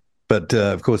 Wow. But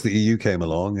of course, the EU came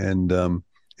along and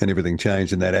everything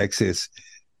changed, and that access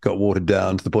got watered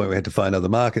down to the point where we had to find other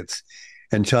markets.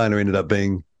 And China ended up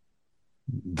being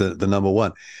the number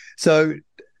one. So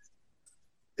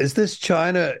is this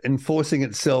China enforcing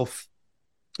itself?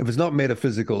 If it's not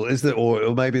metaphysical, is there,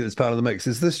 or maybe it's part of the mix,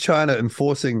 is this China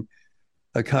enforcing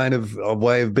a kind of a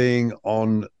way of being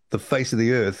on the face of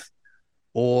the earth?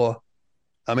 Or,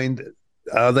 I mean,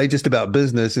 are they just about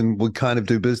business and would kind of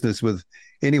do business with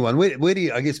anyone? Where do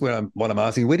you, I guess what I'm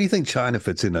asking, where do you think China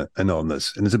fits in on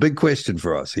this? And it's a big question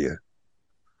for us here.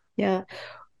 Yeah.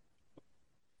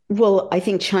 Well, I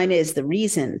think China is the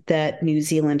reason that New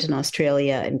Zealand and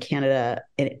Australia and Canada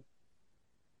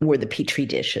were the petri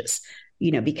dishes,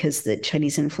 because the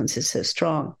Chinese influence is so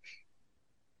strong.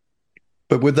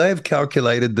 But would they have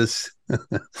calculated this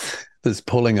this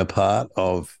pulling apart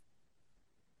of,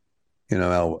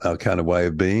 our kind of way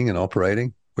of being and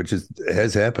operating, which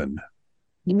has happened?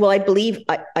 Well, I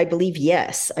believe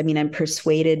yes. I mean, I'm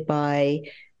persuaded by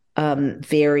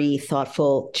very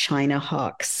thoughtful China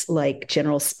hawks like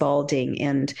General Spalding,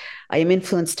 and I am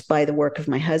influenced by the work of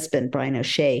my husband, Brian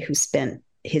O'Shea, who spent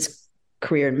his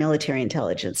career in military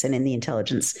intelligence and in the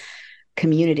intelligence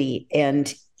community,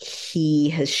 and he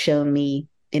has shown me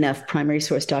enough primary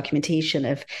source documentation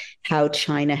of how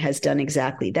China has done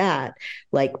exactly that,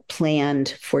 like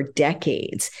planned for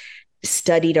decades,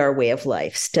 studied our way of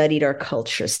life, studied our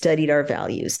culture, studied our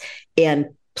values, and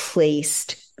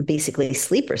placed basically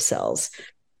sleeper cells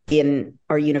in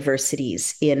our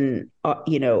universities, in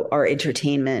our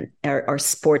entertainment, our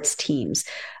sports teams,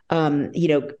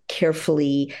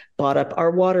 carefully bought up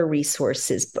our water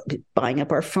resources, buying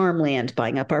up our farmland,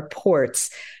 buying up our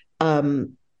ports.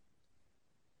 And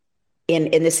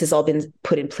this has all been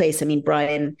put in place. I mean,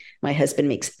 Brian, my husband,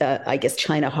 makes, I guess,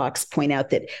 China hawks point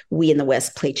out that we in the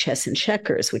West play chess and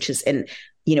checkers, which is, and,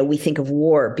 we think of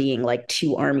war being like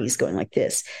two armies going like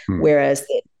this, whereas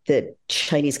the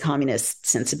Chinese communist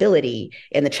sensibility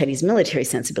and the Chinese military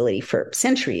sensibility for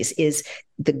centuries is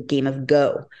the game of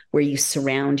Go, where you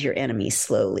surround your enemy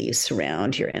slowly,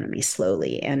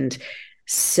 And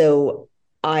so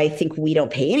I think we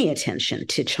don't pay any attention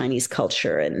to Chinese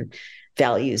culture and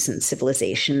values and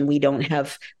civilization. I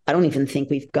don't even think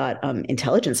we've got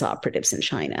intelligence operatives in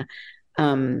China,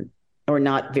 or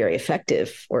not very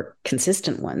effective or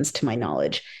consistent ones, to my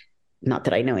knowledge. Not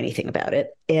that I know anything about it.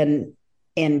 And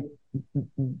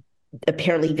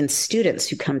apparently even students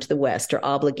who come to the West are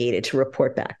obligated to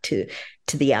report back to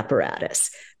the apparatus.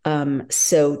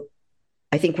 So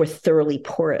I think we're thoroughly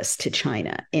porous to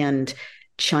China, and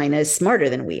China is smarter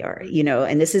than we are,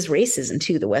 and this is racism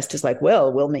too. The West is like,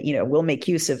 well, we'll make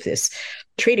use of this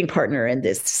trading partner and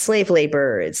this slave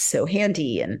labor. It's so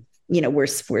handy. And, we're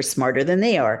smarter than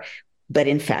they are, but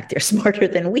in fact, they're smarter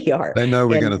than we are. They know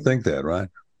we're going to think that, right?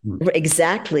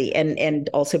 Exactly. And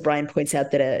also Brian points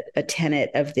out that a tenet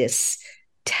of this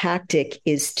tactic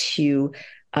is to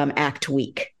act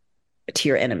weak to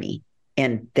your enemy,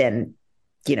 and then,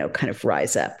 kind of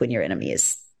rise up when your enemy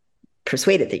is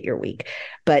persuaded that you're weak.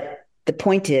 But the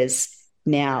point is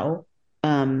now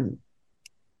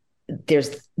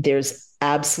there's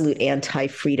absolute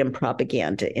anti-freedom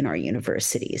propaganda in our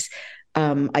universities.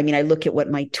 I mean, I look at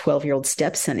what my 12-year-old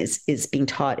stepson is being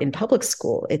taught in public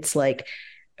school. It's like,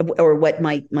 or what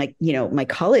my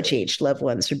college-aged loved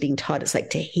ones are being taught. It's like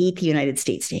to hate the United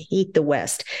States, to hate the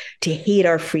West, to hate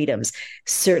our freedoms.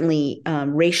 Certainly,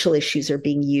 racial issues are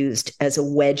being used as a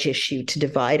wedge issue to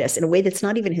divide us in a way that's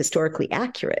not even historically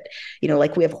accurate.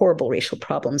 Like we have horrible racial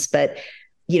problems, but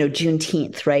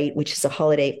Juneteenth, right, which is a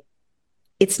holiday,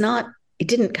 it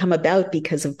didn't come about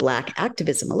because of Black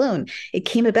activism alone. It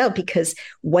came about because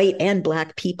white and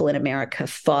Black people in America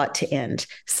fought to end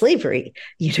slavery,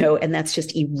 and that's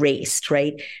just erased,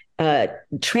 right?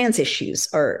 Trans issues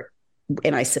are,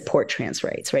 and I support trans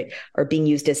rights, right, are being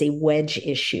used as a wedge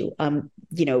issue.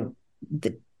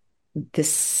 The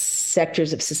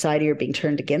sectors of society are being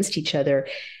turned against each other,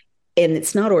 and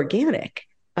it's not organic.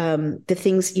 The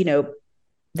things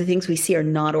we see are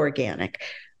not organic.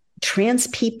 Trans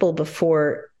people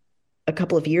before a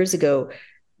couple of years ago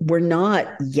were not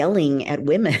yelling at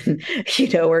women,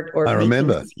 or I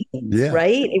remember, scenes,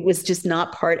 right? It was just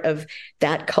not part of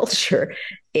that culture.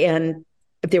 And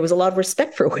there was a lot of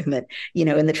respect for women,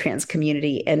 in the trans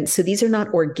community. And so these are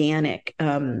not organic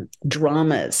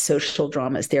dramas, social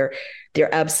dramas. They're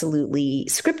absolutely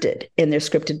scripted, and they're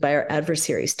scripted by our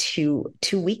adversaries to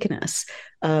weaken us.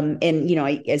 As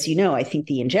I think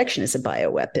the injection is a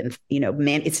bioweapon.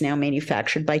 It's now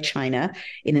manufactured by China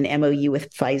in an MOU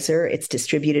with Pfizer. It's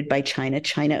distributed by China.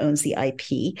 China owns the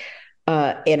IP,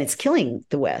 and it's killing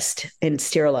the West and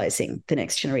sterilizing the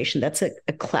next generation. That's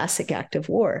a classic act of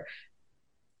war.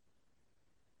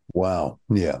 Wow.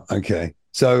 Yeah. Okay.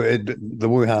 So the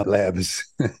Wuhan lab is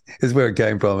where it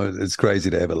came from. It's crazy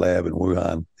to have a lab in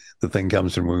Wuhan. The thing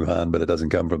comes from Wuhan, but it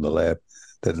doesn't come from the lab.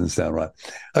 That doesn't sound right.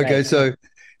 Okay, Right. so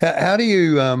how do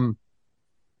you? I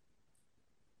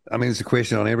mean, it's a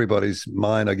question on everybody's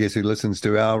mind, I guess, who listens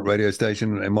to our radio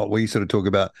station and what we sort of talk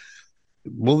about.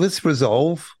 Will this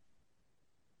resolve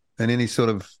in any sort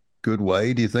of good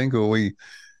way, do you think? Or are we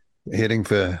heading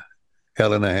for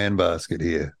hell in a handbasket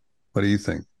here? What do you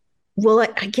think? Well,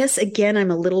 I guess, again,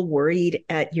 I'm a little worried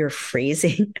at your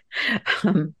phrasing.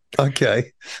 um,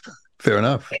 Okay, fair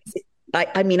enough.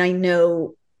 I mean, I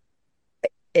know,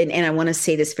 and I want to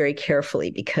say this very carefully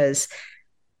because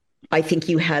I think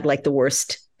you had like the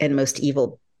worst and most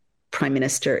evil prime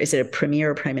minister. Is it a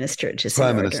premier or prime minister?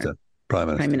 Prime Minister.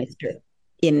 Prime minister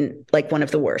in like one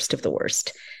of the worst of the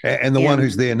worst. And the one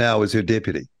who's there now is her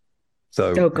deputy.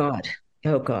 So, oh God.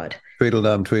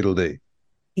 Tweedledum, Tweedledee.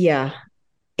 Yeah.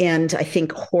 And I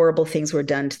think horrible things were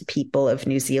done to the people of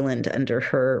New Zealand under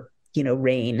her,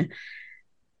 reign.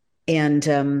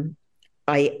 And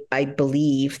I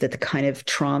believe that the kind of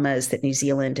traumas that New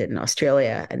Zealand and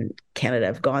Australia and Canada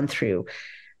have gone through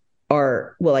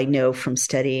are, well, I know from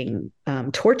studying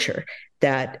torture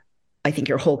that I think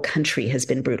your whole country has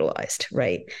been brutalized,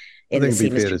 right? I think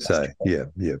it'd be fair to say. Yeah,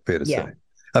 fair to say.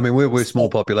 I mean, we're small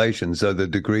population, so the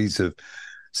degrees of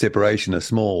separation are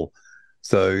small.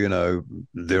 So,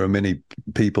 there are many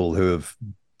people who have,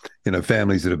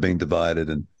 families that have been divided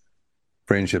and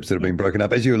friendships that have been broken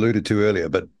up, as you alluded to earlier.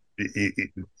 But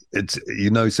it's,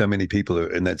 so many people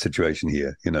are in that situation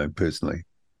here, personally.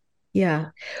 Yeah.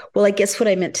 Well, I guess what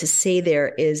I meant to say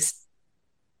there is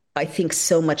I think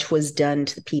so much was done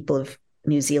to the people of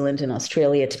New Zealand and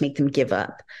Australia to make them give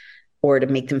up or to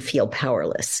make them feel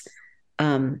powerless.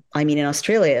 I mean, in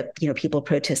Australia, people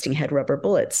protesting had rubber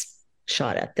bullets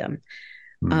shot at them.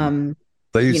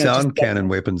 They use sound cannon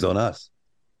weapons on us.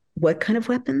 What kind of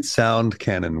weapons? Sound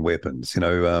cannon weapons,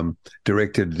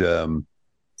 directed, I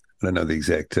don't know the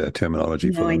exact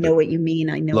terminology for them. I know what you mean.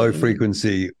 I know. Low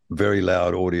frequency, very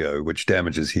loud audio, which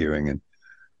damages hearing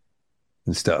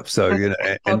and stuff. So,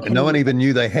 and no one even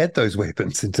knew they had those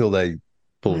weapons until they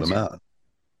pulled them out.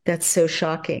 That's so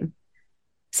shocking.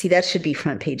 See, that should be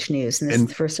front page news. And this is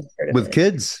the first I've heard of it. With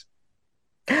kids.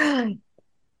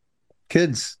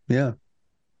 Kids, yeah.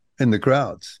 In the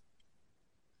crowds.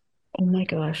 Oh my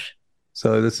gosh.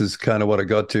 So this is kind of what I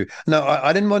got to. No,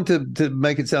 I didn't want to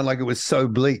make it sound like it was so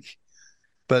bleak,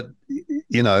 but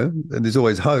there's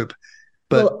always hope.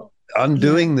 But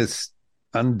undoing this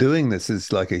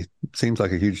is seems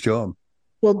like a huge job.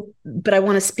 Well, but I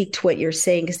want to speak to what you're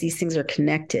saying because these things are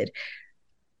connected.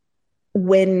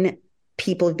 When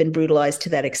people have been brutalized to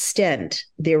that extent,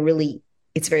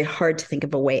 it's very hard to think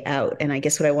of a way out. And I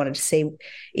guess what I wanted to say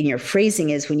in your phrasing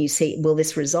is when you say, will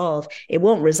this resolve? It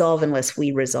won't resolve unless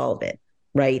we resolve it,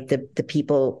 right? The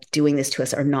people doing this to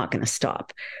us are not going to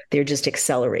stop. They're just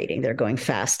accelerating. They're going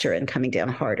faster and coming down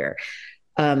harder.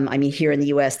 I mean, here in the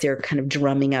US, they're kind of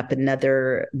drumming up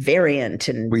another variant.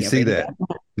 And we see that.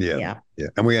 Yeah.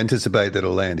 And we anticipate that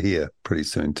it'll land here pretty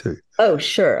soon too. Oh,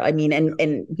 sure. I mean,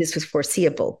 and this was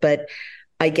foreseeable. But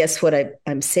I guess what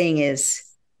I'm saying is,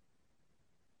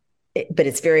 but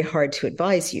it's very hard to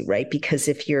advise you, right? Because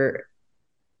if your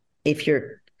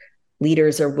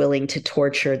leaders are willing to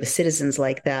torture the citizens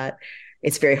like that,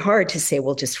 it's very hard to say,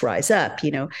 well, just rise up.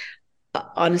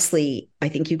 Honestly, I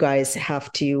think you guys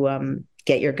have to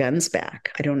get your guns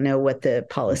back. I don't know what the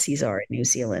policies are in New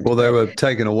Zealand. Well, they were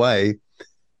taken away.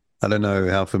 I don't know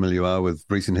how familiar you are with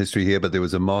recent history here, but there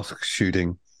was a mosque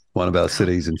shooting one of our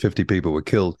cities and 50 people were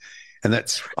killed. And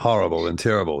that's horrible and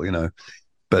terrible,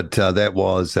 But that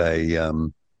was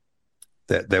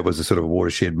that was a sort of a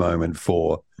watershed moment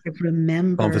for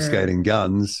confiscating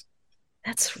guns.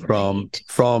 That's right.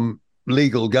 from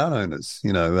legal gun owners,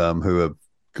 who have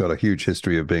got a huge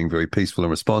history of being very peaceful and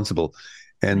responsible.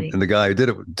 And the guy who did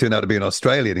it turned out to be an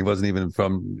Australian. He wasn't even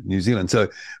from New Zealand. So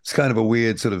it's kind of a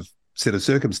weird sort of set of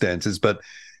circumstances. But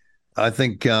I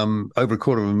think over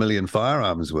 250,000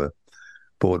 firearms were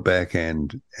bought back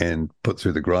and put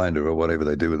through the grinder or whatever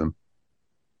they do with them.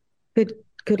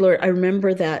 Good Lord. I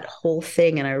remember that whole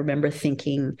thing. And I remember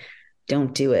thinking,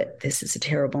 don't do it. This is a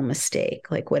terrible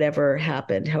mistake. Like whatever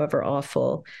happened, however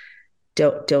awful,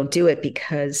 don't do it,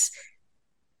 because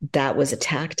that was a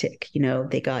tactic.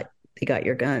 They got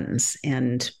your guns,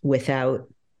 and without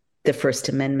the First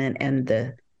Amendment and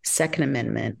the Second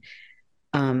Amendment,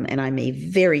 and I'm a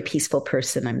very peaceful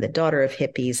person. I'm the daughter of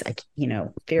hippies.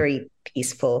 Very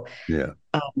peaceful. Yeah.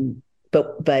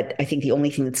 But I think the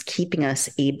only thing that's keeping us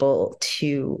able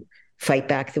to fight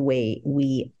back the way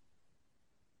we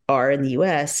are in the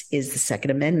US is the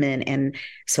Second Amendment. And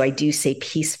so I do say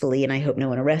peacefully, and I hope no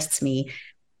one arrests me,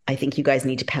 I think you guys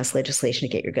need to pass legislation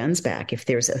to get your guns back. If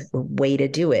there's a way to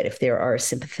do it, if there are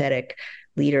sympathetic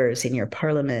leaders in your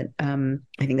parliament, I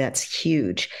think that's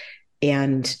huge.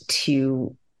 And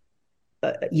to,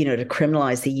 to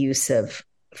criminalize the use of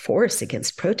force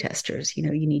against protesters, you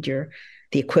need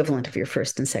the equivalent of your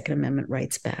First and Second Amendment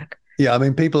rights back. Yeah, I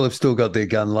mean, people have still got their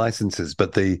gun licenses,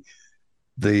 but the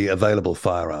available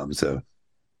firearms are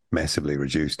massively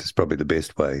reduced. It's probably the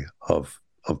best way of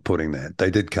putting that. They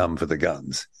did come for the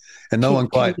guns, and no one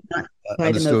quite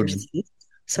understood.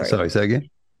 Sorry, say again.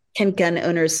 Can gun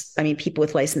owners, people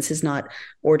with licenses, not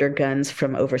order guns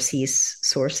from overseas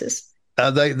sources?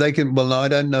 They can. Well, no, I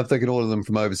don't know if they can order them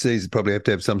from overseas. They probably have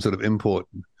to have some sort of import,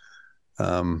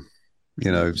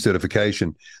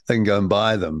 certification. They can go and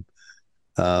buy them.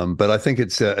 But I think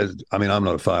it's, I'm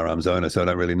not a firearms owner, so I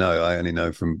don't really know. I only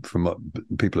know from what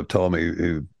people have told me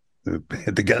who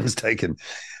had the guns taken.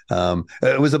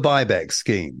 It was a buyback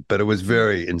scheme, but it was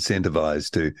very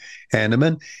incentivized to hand them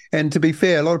in. And to be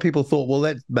fair, a lot of people thought, well,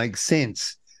 that makes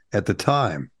sense at the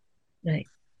time. Right.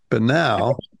 But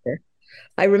now...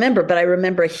 I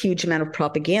remember a huge amount of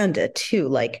propaganda too.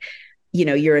 Like,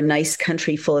 you're a nice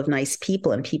country full of nice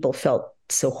people, and people felt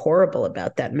so horrible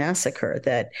about that massacre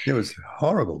that it was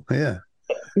horrible. Yeah.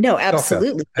 No,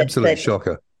 absolutely. Absolute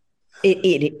shocker.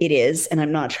 It is. And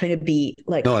I'm not trying to be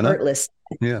heartless.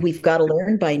 Yeah. We've got to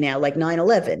learn by now, like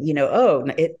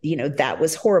 9/11, that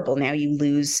was horrible. Now you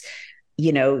lose,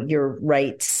 your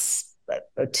rights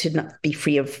to not be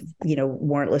free of,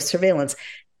 warrantless surveillance.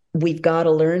 We've got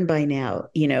to learn by now,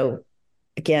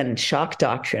 again, shock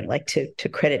doctrine, like to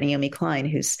credit NAOMI Klein,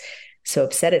 who's so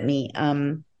upset at me.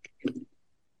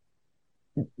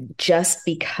 Just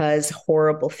because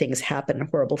horrible things happen, and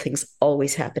horrible things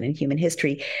always happen in human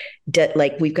history,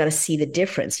 we've got to see the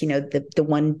difference. The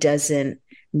one doesn't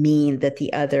mean that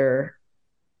the other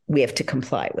we have to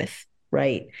comply with,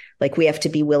 right? Like, we have to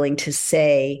be willing to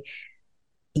say,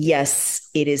 yes,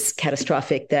 it is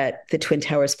catastrophic that the Twin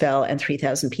Towers fell and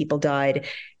 3,000 people died.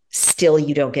 Still,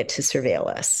 you don't get to surveil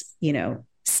us.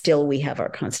 Still, we have our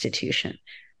Constitution.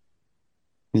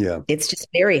 Yeah. It's just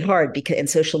very hard and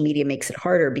social media makes it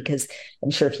harder, because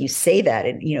I'm sure if you say that,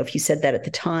 and, if you said that at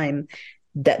the time,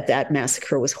 that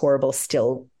massacre was horrible,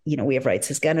 still, we have rights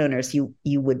as gun owners,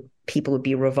 people would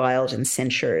be reviled and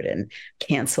censured and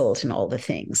canceled and all the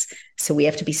things. So we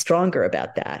have to be stronger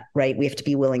about that, right? We have to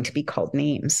be willing to be called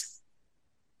names.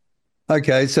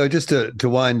 Okay. So just to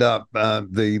wind up,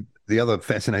 the other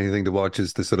fascinating thing to watch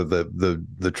is the sort of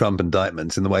the Trump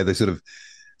indictments, and the way they sort of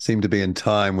seem to be in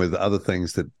time with other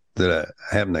things that are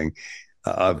happening.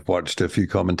 I've watched a few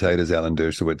commentators, Alan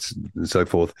Dershowitz and so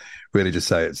forth, really just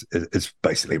say it's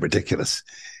basically ridiculous.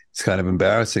 It's kind of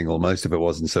embarrassing, or most of it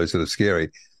wasn't so sort of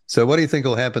scary. So what do you think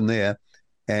will happen there?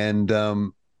 And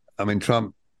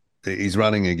Trump, he's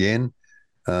running again.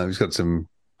 He's got some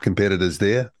competitors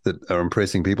there that are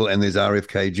impressing people, and there's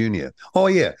RFK Jr. Oh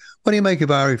yeah, what do you make of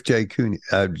RFK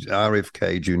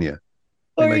Jr.?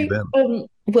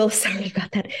 Well, sorry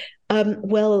about that. I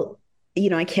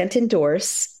can't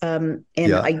endorse, and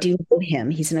I do know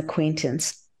him. He's an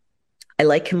acquaintance. I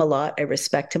like him a lot. I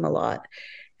respect him a lot.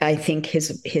 I think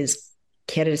his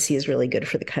candidacy is really good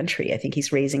for the country. I think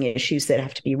he's raising issues that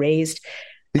have to be raised.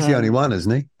 He's the only one,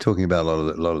 isn't he? Talking about a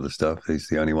lot of the stuff. He's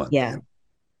the only one. Yeah,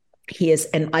 he is.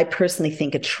 And I personally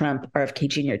think a Trump RFK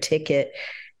Jr. ticket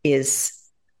is,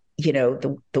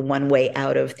 the one way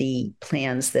out of the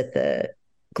plans that the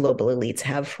global elites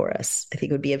have for us. I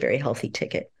think it would be a very healthy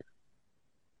ticket.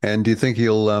 And do you think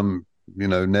he'll,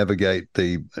 navigate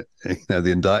the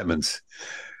indictments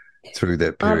through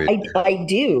that period? I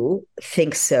do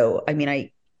think so. He's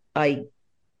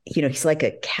like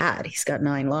a cat. He's got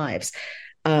 9 lives.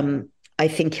 I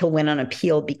think he'll win on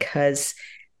appeal, because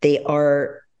they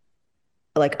are,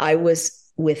 like, I was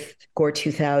with Gore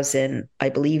 2000. I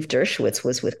believe Dershowitz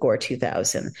was with Gore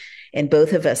 2000. And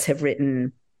both of us have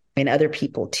written, and other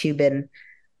people too, been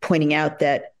pointing out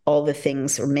that all the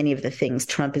things, or many of the things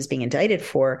Trump is being indicted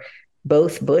for,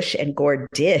 both Bush and Gore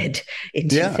did in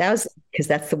 2000, because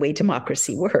that's the way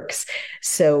democracy works.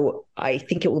 So I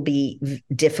think it will be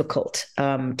difficult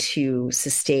to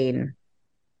sustain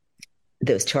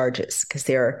those charges, because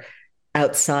they're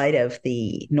outside of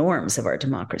the norms of our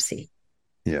democracy.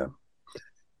 Yeah.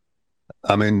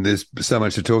 There's so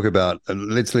much to talk about.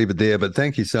 Let's leave it there. But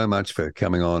thank you so much for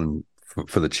coming on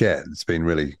for the chat. It's been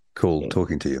really cool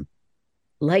talking to you.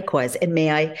 Likewise. And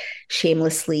may I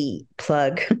shamelessly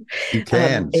plug? You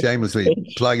can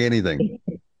shamelessly plug anything.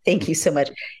 Thank you so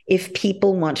much. If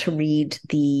people want to read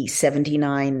the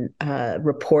 79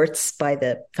 reports by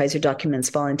the Pfizer Documents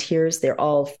volunteers, they're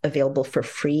all available for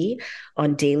free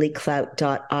on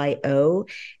dailyclout.io.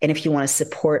 And if you want to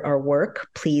support our work,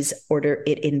 please order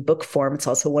it in book form. It's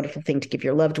also a wonderful thing to give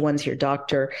your loved ones, your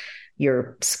doctor,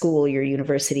 your school, your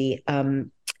university.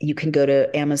 You can go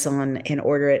to Amazon and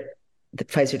order it, the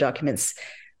Pfizer Documents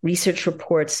research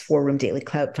reports, War Room Daily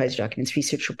Clout, Pfizer Documents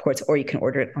research reports, or you can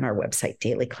order it on our website,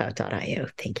 dailyclout.io.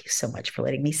 Thank you so much for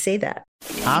letting me say that.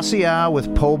 RCR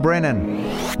with Paul Brennan,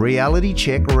 Reality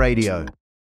Check Radio.